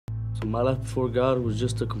So my life before God was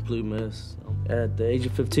just a complete mess. At the age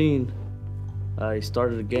of 15, I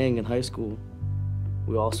started a gang in high school.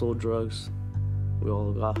 We all sold drugs. We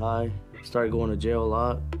all got high. Started going to jail a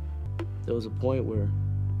lot. There was a point where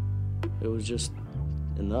it was just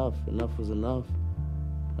enough. Enough was enough.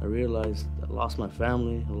 I realized I lost my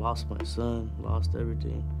family, I lost my son, lost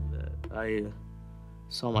everything. I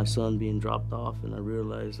saw my son being dropped off, and I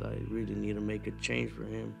realized I really need to make a change for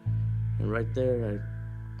him. And right there,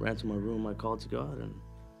 I ran to my room, I called to God, and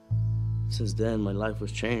since then, my life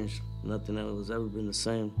was changed. Nothing else has ever been the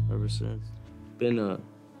same ever since. Been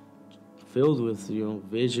filled with,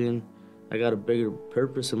 vision. I got a bigger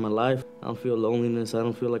purpose in my life. I don't feel loneliness. I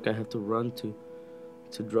don't feel like I have to run to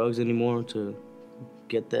drugs anymore to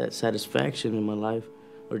get that satisfaction in my life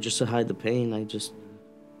or just to hide the pain.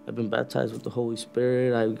 I've been baptized with the Holy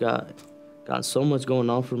Spirit. I've got so much going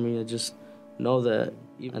on for me. I know that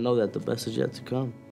the best is yet to come.